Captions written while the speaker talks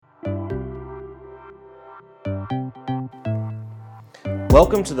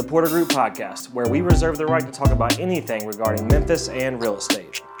Welcome to the Porter Group Podcast, where we reserve the right to talk about anything regarding Memphis and real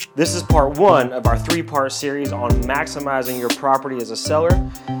estate. This is part one of our three-part series on maximizing your property as a seller.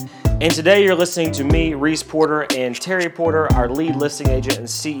 And today you're listening to me, Reese Porter, and Terri Porter, our lead listing agent and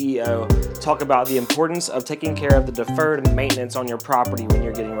CEO, talk about the importance of taking care of the deferred maintenance on your property when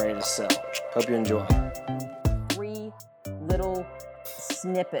you're getting ready to sell. Hope you enjoy. Three little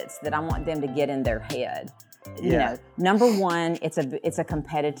snippets that I want them to get in their head. You know, number one, it's a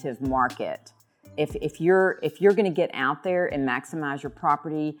competitive market. If you're going to get out there and maximize your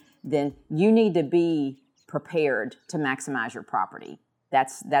property, then you need to be prepared to maximize your property.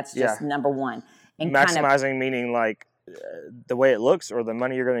 That's just number one. And maximizing meaning like the way it looks or the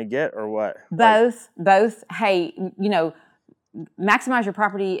money you're going to get or what? Both. Hey, maximize your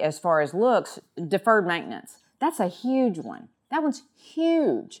property as far as looks. Deferred maintenance. That's a huge one. That one's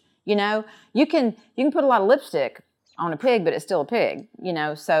huge. You know, you can put a lot of lipstick on a pig, but it's still a pig,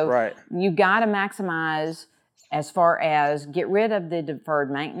 so right. You got to maximize as far as get rid of the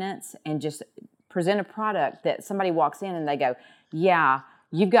deferred maintenance and just present a product that somebody walks in and they go, yeah,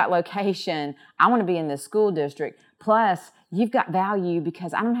 you've got location. I want to be in this school district. Plus, you've got value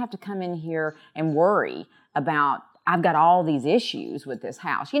because I don't have to come in here and worry about I've got all these issues with this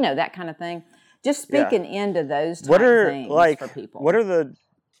house, that kind of thing. Just speaking into those type things for people.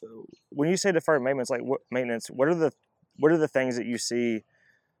 When you say deferred maintenance, what are the things that you see?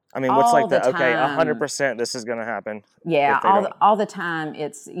 I mean, what's like 100% this is going to happen? Yeah, all the time.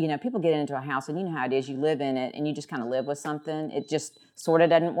 It's, people get into a house and you know how it is. You live in it and you just kind of live with something. It just sort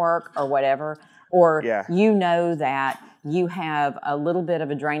of doesn't work or whatever. Or you know that you have a little bit of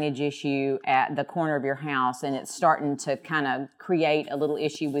a drainage issue at the corner of your house and it's starting to kind of create a little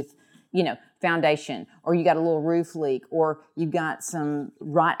issue with, foundation, or you got a little roof leak, or you got some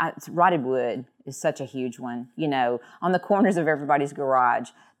rotted wood is such a huge one. On the corners of everybody's garage,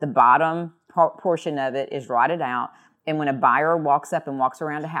 the bottom portion of it is rotted out. And when a buyer walks up and walks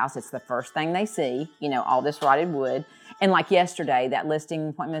around a house, it's the first thing they see, all this rotted wood. And like yesterday, that listing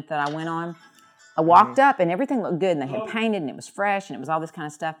appointment that I went on, I walked up and everything looked good and they had painted and it was fresh and it was all this kind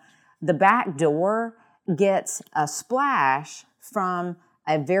of stuff. The back door gets a splash from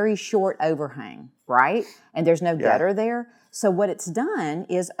a very short overhang, right? And there's no gutter there. So what it's done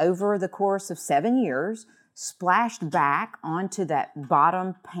is over the course of 7 years, splashed back onto that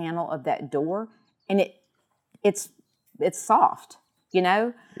bottom panel of that door, and it's soft,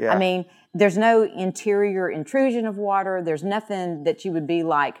 Yeah. I mean, there's no interior intrusion of water. There's nothing that you would be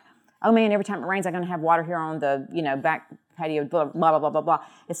like, oh man, every time it rains, I'm going to have water here on the, back patio, blah, blah, blah, blah, blah.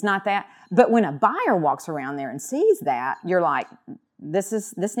 It's not that. But when a buyer walks around there and sees that, you're like, this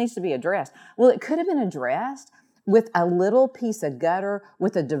needs to be addressed. Well, it could have been addressed with a little piece of gutter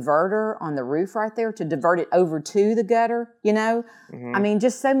with a diverter on the roof right there to divert it over to the gutter, I mean,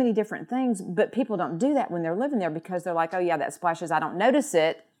 just so many different things, but people don't do that when they're living there because they're like, oh yeah, that splashes. I don't notice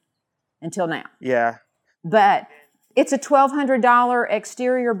it until now. Yeah. But it's a $1,200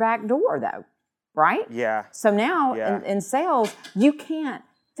 exterior back door though, right? Yeah. So now in sales, you can't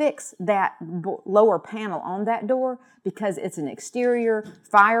fix that lower panel on that door because it's an exterior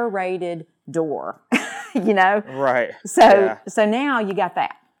fire-rated door, Right. So now you got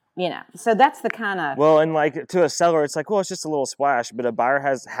that, So that's the kind of... Well, and like to a seller, it's like, well, it's just a little splash, but a buyer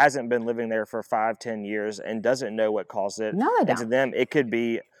hasn't been living there for 5-10 years and doesn't know what caused it. No, they don't. And to them, it could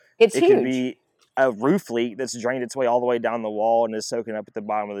be... It's huge. It could be a roof leak that's drained its way all the way down the wall and is soaking up at the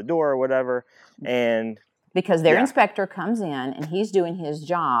bottom of the door or whatever, and... Because their inspector comes in and he's doing his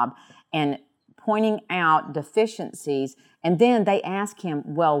job and pointing out deficiencies, and then they ask him,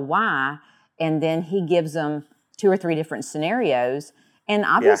 well, why? And then he gives them 2 or 3 different scenarios, and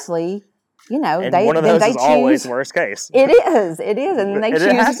obviously, and they one of those they is choose, always worst case. It is, and they choose.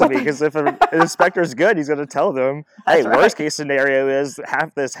 It has to be because if an inspector's good, he's going to tell them, "Hey, worst case scenario is half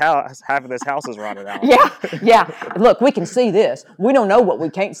of this house is rotted out." Yeah. Look, we can see this. We don't know what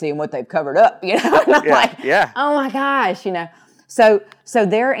we can't see and what they've covered up. And I'm like, oh my gosh, So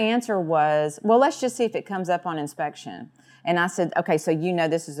their answer was, well, let's just see if it comes up on inspection. And I said, okay, so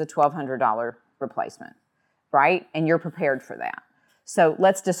this is a $1,200 replacement, right? And you're prepared for that. So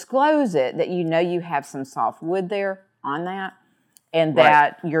let's disclose it that you have some soft wood there on that, and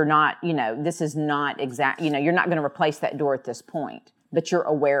that you're not, this is not exact, you're not going to replace that door at this point, but you're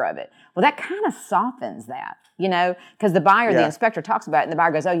aware of it. Well, that kind of softens that, because the buyer, the inspector talks about it, and the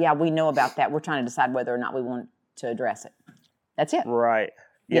buyer goes, oh yeah, we know about that. We're trying to decide whether or not we want to address it. That's it. Right.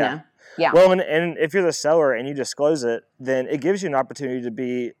 Yeah. Yeah. Well, and if you're the seller and you disclose it, then it gives you an opportunity to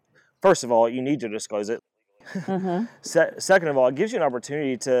be, first of all, you need to disclose it. Second of all, it gives you an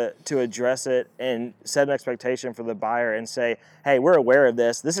opportunity to address it and set an expectation for the buyer and say, hey, we're aware of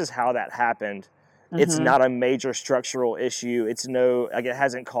this. This is how that happened. It's not a major structural issue. It's it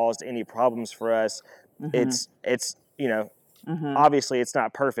hasn't caused any problems for us. It's obviously it's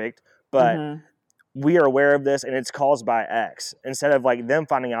not perfect, but we are aware of this and it's caused by X, instead of like them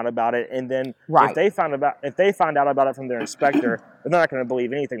finding out about it. And then if they find out about it from their inspector, they're not going to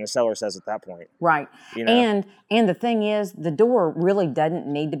believe anything the seller says at that point. Right. And the thing is, the door really doesn't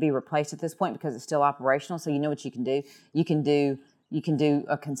need to be replaced at this point because it's still operational. So you know what you can do? You can do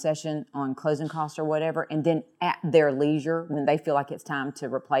a concession on closing costs or whatever, and then at their leisure, when they feel like it's time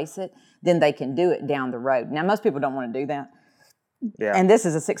to replace it, then they can do it down the road. Now, most people don't want to do that. Yeah. And this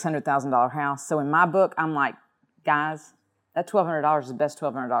is a $600,000 house. So in my book, I'm like, guys, that $1,200 is the best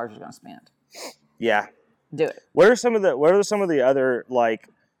 $1,200 you're going to spend. Yeah. Do it. What are some of the other like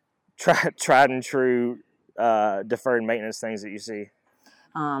tried and true deferred maintenance things that you see?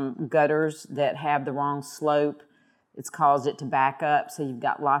 Gutters that have the wrong slope. It's caused it to back up. So you've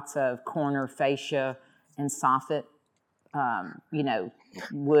got lots of corner fascia and soffit,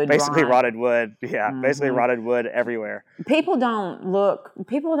 wood. Basically rotted wood. Yeah, basically rotted wood everywhere. People don't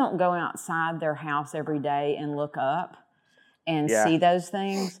go outside their house every day and look up and see those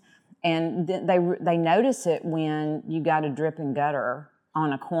things. And they notice it when you got a dripping gutter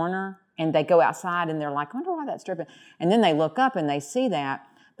on a corner, and they go outside and they're like, I wonder why that's dripping. And then they look up and they see that.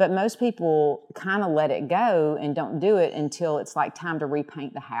 But most people kind of let it go and don't do it until it's like time to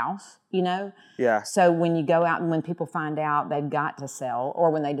repaint the house, Yeah. So when you go out and when people find out they've got to sell, or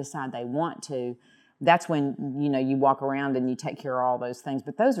when they decide they want to, that's when, you walk around and you take care of all those things.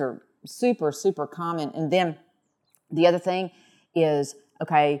 But those are super, super common. And then the other thing is,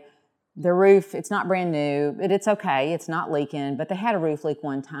 okay, the roof, it's not brand new, but it's okay. It's not leaking, but they had a roof leak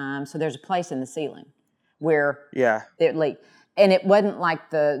one time. So there's a place in the ceiling where it leaked. And it wasn't like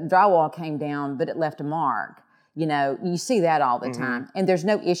the drywall came down, but it left a mark. You see that all the time. And there's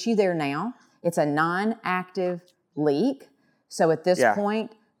no issue there now. It's a non-active leak. So at this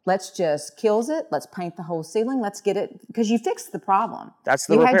point, let's just kills it. Let's paint the whole ceiling. Let's get it, because you fixed the problem. That's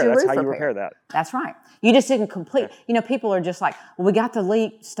the repair. That's how you repair that. That's right. You just didn't complete. People are just like, well, we got the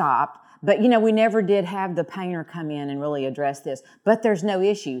leak stopped, but we never did have the painter come in and really address this. But there's no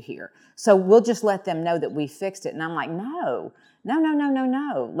issue here. So we'll just let them know that we fixed it. And I'm like, no.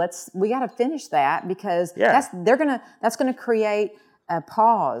 We got to finish that, because that's going to create a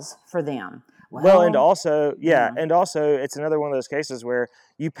pause for them. Well, and also it's another one of those cases where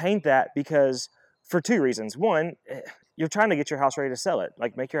you paint that because for two reasons. One, you're trying to get your house ready to sell it,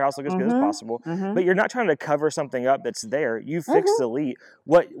 like make your house look as good as possible, but you're not trying to cover something up that's there. You fix the leak.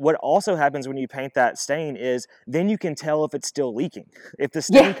 What also happens when you paint that stain is then you can tell if it's still leaking. If the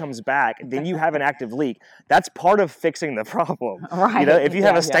stain comes back, then you have an active leak. That's part of fixing the problem. Right. If you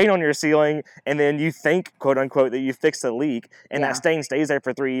have a stain on your ceiling and then you think, quote unquote, that you fixed the leak and that stain stays there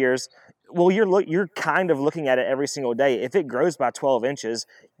for 3 years, well, you're kind of looking at it every single day. If it grows by 12 inches,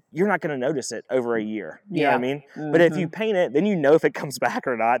 you're not going to notice it over a year. You know what I mean? But if you paint it, then you know if it comes back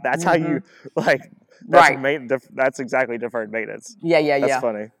or not. That's how you, that's exactly deferred maintenance. That's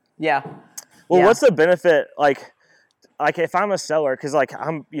funny. Yeah. Well, what's the benefit, like if I'm a seller, because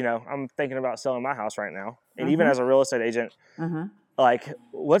I'm thinking about selling my house right now, and even as a real estate agent,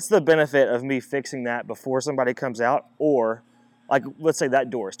 what's the benefit of me fixing that before somebody comes out? Or let's say that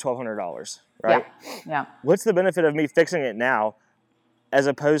door is $1,200, right? Yeah. What's the benefit of me fixing it now, as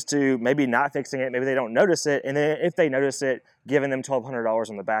opposed to maybe not fixing it, maybe they don't notice it, and then if they notice it, giving them $1,200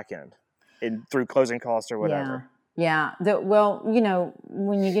 on the back end through closing costs or whatever? Yeah.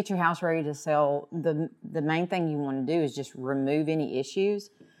 When you get your house ready to sell, the main thing you want to do is just remove any issues,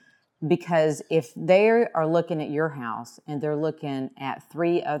 because if they are looking at your house and they're looking at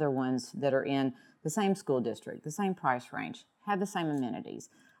 3 other ones that are in the same school district, the same price range, have the same amenities,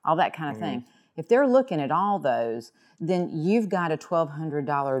 all that kind of thing. If they're looking at all those, then you've got a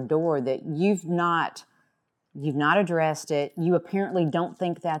 $1,200 door that you've not addressed it. You apparently don't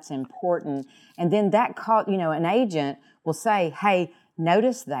think that's important. And then an agent will say, hey,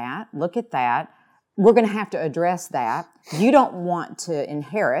 notice that, look at that. We're going to have to address that. You don't want to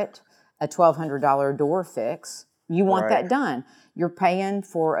inherit a $1,200 door fix. You want that done. You're paying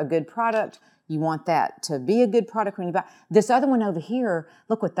for a good product. You want that to be a good product when you buy. This other one over here,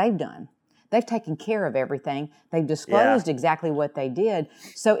 look what they've done. They've taken care of everything. They've disclosed exactly what they did.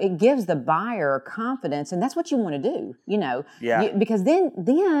 So it gives the buyer confidence, and that's what you want to do, because then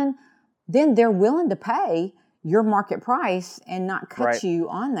they're willing to pay your market price and not cut you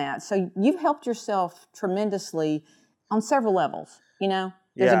on that. So you've helped yourself tremendously on several levels,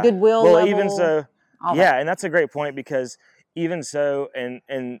 There's a goodwill level. Even so, And that's a great point, because even so,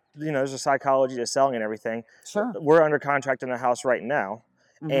 and there's a psychology to selling and everything. Sure. We're under contract in a house right now,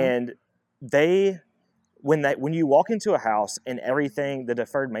 and when you walk into a house and everything, the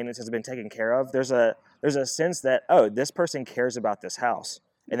deferred maintenance has been taken care of, there's a sense that, oh, this person cares about this house,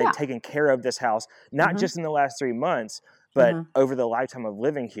 and they've taken care of this house, not just in the last 3 months, but over the lifetime of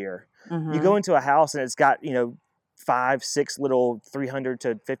living here. You go into a house and it's got 5, 6 little $300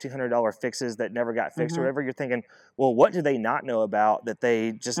 to $1,500 fixes that never got fixed or whatever. You're thinking, well, what do they not know about that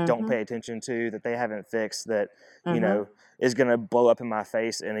they just don't pay attention to, that they haven't fixed, that is going to blow up in my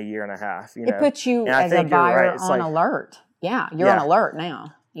face in a year and a half? It puts you as a buyer on alert. Yeah, you're on alert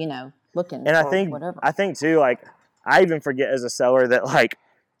now. Looking for whatever. I think too, like, I even forget as a seller that, like,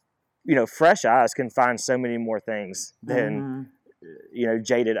 fresh eyes can find so many more things than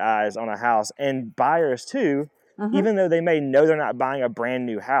jaded eyes on a house. And buyers too. Even though they may know they're not buying a brand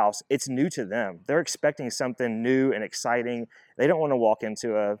new house, it's new to them. They're expecting something new and exciting. They don't want to walk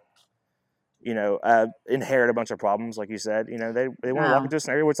into inherit a bunch of problems, like you said. They want to walk into a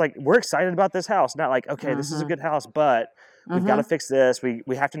scenario where it's like, we're excited about this house. Not like, okay, this is a good house, but we've got to fix this. We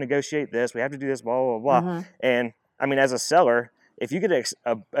have to negotiate this. We have to do this, blah, blah, blah. And I mean, as a seller, if you get,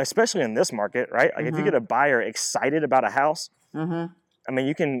 especially in this market, right? Like if you get a buyer excited about a house, I mean,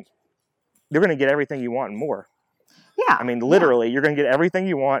 you're going to get everything you want and more. Yeah. I mean, literally, you're going to get everything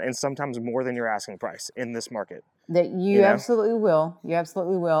you want and sometimes more than your asking price in this market. That you absolutely will. You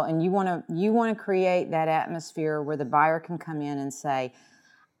absolutely will. And you want to create that atmosphere where the buyer can come in and say,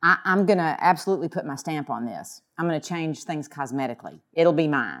 I'm going to absolutely put my stamp on this. I'm going to change things cosmetically. It'll be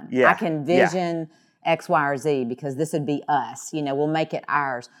mine. Yeah. I can vision X, Y, or Z because this would be us. We'll make it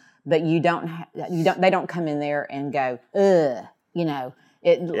ours. But they don't come in there and go, ugh,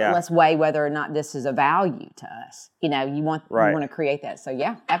 let's weigh whether or not this is a value to us. You want to create that. So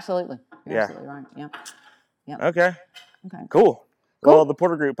yeah, absolutely. You're absolutely right. Yeah. Okay. Cool. Well, the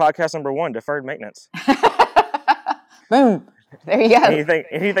Porter Group podcast number 1, deferred maintenance. Boom. There you go.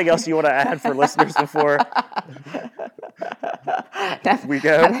 Anything else you want to add for listeners before we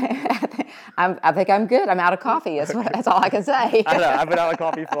go? I think I'm good. I'm out of coffee. That's all I can say. I know. I've been out of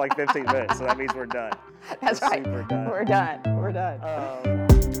coffee for like 15 minutes, so that means we're done. That's right. We're done.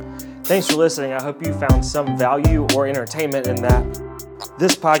 Thanks for listening. I hope you found some value or entertainment in that.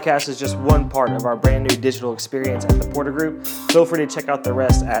 This podcast is just one part of our brand new digital experience at the Porter Group. Feel free to check out the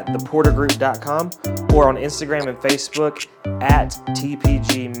rest at theportergroup.com or on Instagram and Facebook at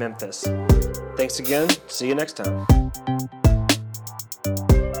TPG Memphis. Thanks again. See you next time.